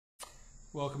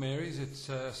Welcome Aries, it's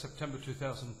September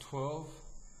 2012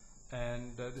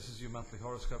 and this is your monthly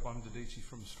horoscope. I'm Dadhichi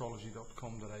from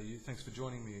Astrology.com.au. Thanks for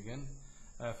joining me again.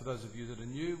 For those of you that are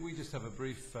new, we just have a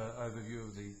brief overview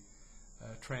of the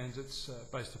transits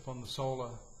based upon the solar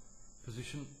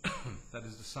position, that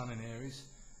is the Sun in Aries,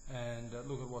 and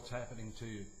look at what's happening to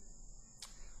you.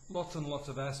 Lots and lots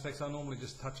of aspects. I normally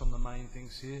just touch on the main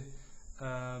things here.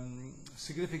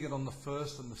 Significant on the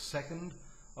 1st and the 2nd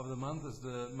of the month, as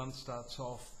the month starts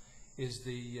off, is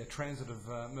the transit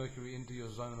of Mercury into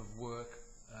your zone of work,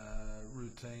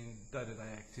 routine,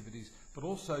 day-to-day activities, but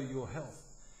also your health.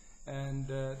 And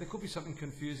there could be something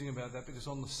confusing about that, because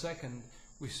on the 2nd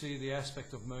we see the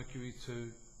aspect of Mercury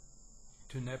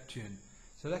to Neptune.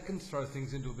 So that can throw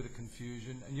things into a bit of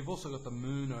confusion. And you've also got the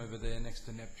Moon over there next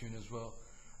to Neptune as well,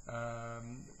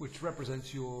 which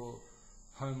represents your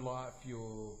home life,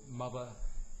 your mother,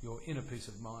 your inner peace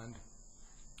of mind.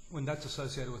 When that's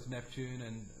associated with Neptune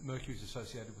and Mercury is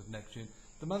associated with Neptune,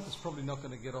 the month is probably not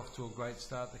going to get off to a great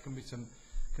start. There can be some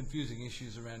confusing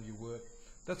issues around your work.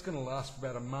 That's going to last for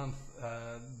about a month.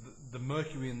 The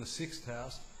Mercury in the 6th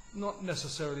house, not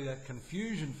necessarily that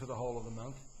confusion for the whole of the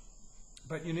month,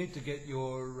 but you need to get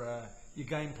your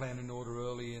game plan in order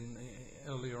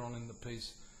earlier on in the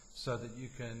piece, so that you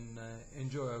can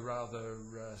enjoy a rather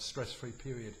stress-free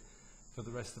period for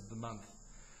the rest of the month.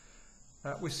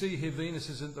 We see here Venus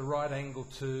is at the right angle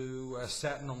to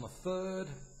Saturn on the 3rd.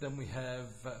 Then we have,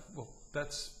 well,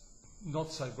 that's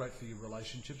not so great for your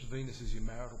relationships. Venus is your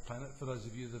marital planet for those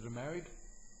of you that are married.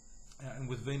 And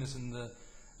with Venus in the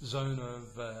zone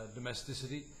of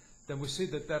domesticity, then we see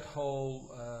that that whole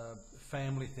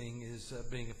family thing is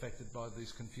being affected by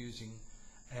these confusing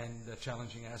and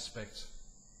challenging aspects.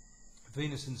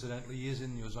 Venus, incidentally, is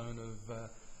in your zone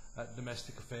of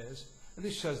domestic affairs. And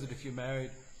this shows that if you're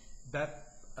married, that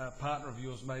partner of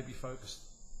yours may be focused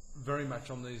very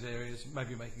much on these areas,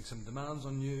 maybe making some demands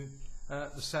on you.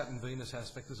 The Saturn-Venus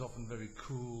aspect is often very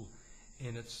cool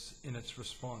in its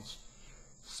response.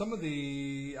 Some of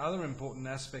the other important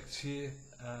aspects here,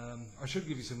 I should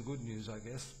give you some good news, I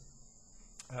guess.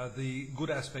 The good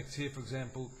aspects here, for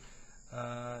example,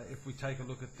 if we take a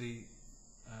look at the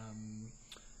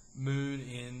Moon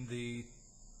in the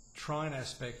trine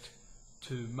aspect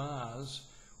to Mars,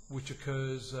 which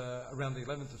occurs around the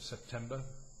 11th of September.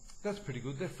 That's pretty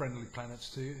good. They're friendly planets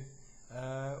to you,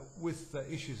 with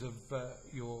issues of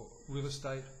your real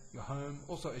estate, your home,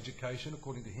 also education.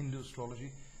 According to Hindu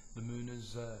astrology, the Moon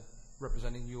is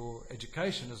representing your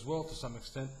education as well to some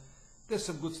extent. There's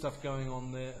some good stuff going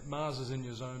on there. Mars is in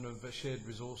your zone of shared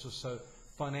resources, so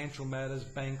financial matters,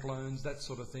 bank loans, that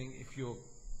sort of thing. If you're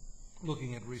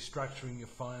looking at restructuring your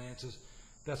finances,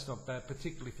 that's not bad,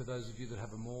 particularly for those of you that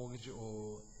have a mortgage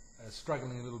or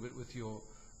struggling a little bit with your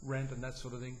rent and that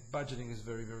sort of thing. Budgeting is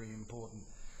very, very important.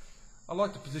 I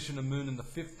like to position a Moon in the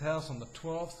 5th house on the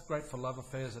 12th. Great for love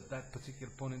affairs at that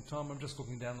particular point in time. I'm just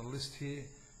looking down the list here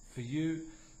for you.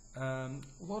 A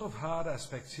lot of hard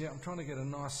aspects here. I'm trying to get a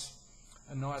nice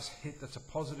hit that's a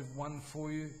positive one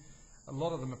for you. A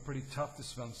lot of them are pretty tough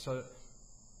this month, so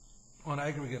on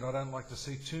aggregate I don't like to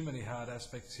see too many hard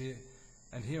aspects here.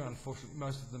 And here, unfortunately,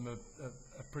 most of them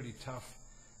are pretty tough.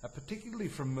 Particularly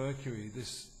from Mercury,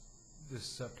 this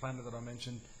planet that I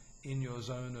mentioned in your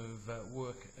zone of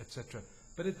work, etc.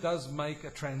 But it does make a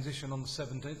transition on the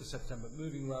 17th of September,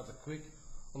 moving rather quick.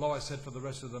 Although I said for the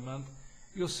rest of the month,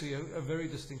 you'll see a very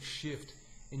distinct shift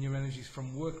in your energies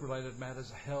from work-related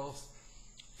matters, health,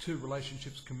 to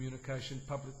relationships, communication,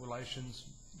 public relations,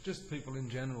 just people in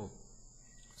general.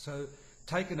 So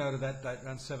take a note of that date,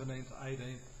 around 17th,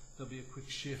 18th, there'll be a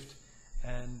quick shift,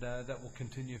 and that will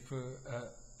continue for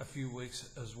a few weeks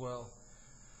as well.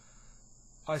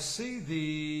 I see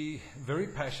the very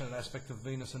passionate aspect of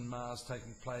Venus and Mars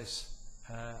taking place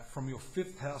from your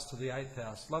 5th house to the 8th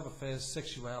house. Love affairs,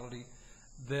 sexuality,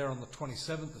 there on the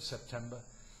 27th of September.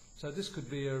 So this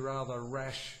could be a rather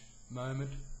rash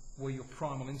moment where your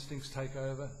primal instincts take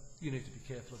over. You need to be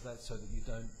careful of that so that you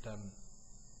don't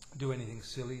do anything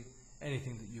silly,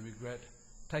 anything that you regret.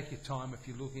 Take your time if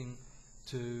you're looking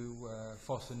to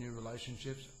foster new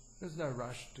relationships. There's no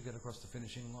rush to get across the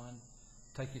finishing line.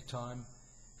 Take your time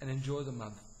and enjoy the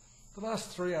month. The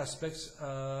last 3 aspects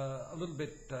are a little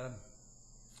bit,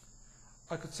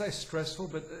 I could say stressful,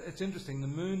 but it's interesting. The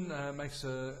Moon makes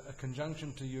a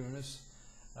conjunction to Uranus.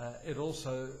 It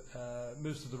also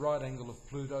moves to the right angle of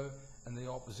Pluto and the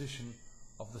opposition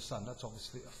of the Sun. That's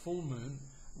obviously a full moon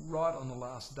right on the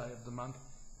last day of the month.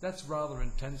 That's rather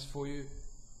intense for you.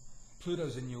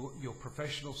 Pluto's in your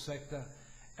professional sector,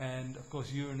 and of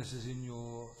course Uranus is in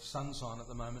your sun sign at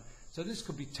the moment. So this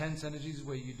could be tense energies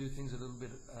where you do things a little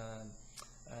bit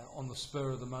on the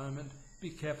spur of the moment. Be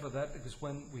careful of that, because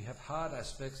when we have hard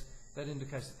aspects, that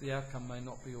indicates that the outcome may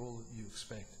not be all that you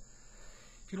expect.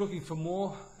 If you're looking for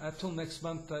more, till next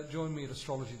month, join me at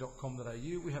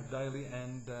astrology.com.au. We have daily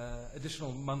and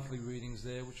additional monthly readings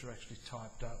there, which are actually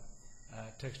typed up,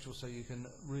 textual, so you can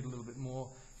read a little bit more.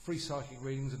 Free psychic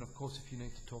readings, and of course, if you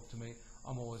need to talk to me,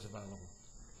 I'm always available.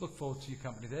 Look forward to your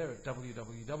company there at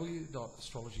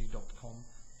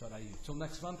www.astrology.com.au. Till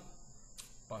next month,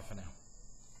 bye for now.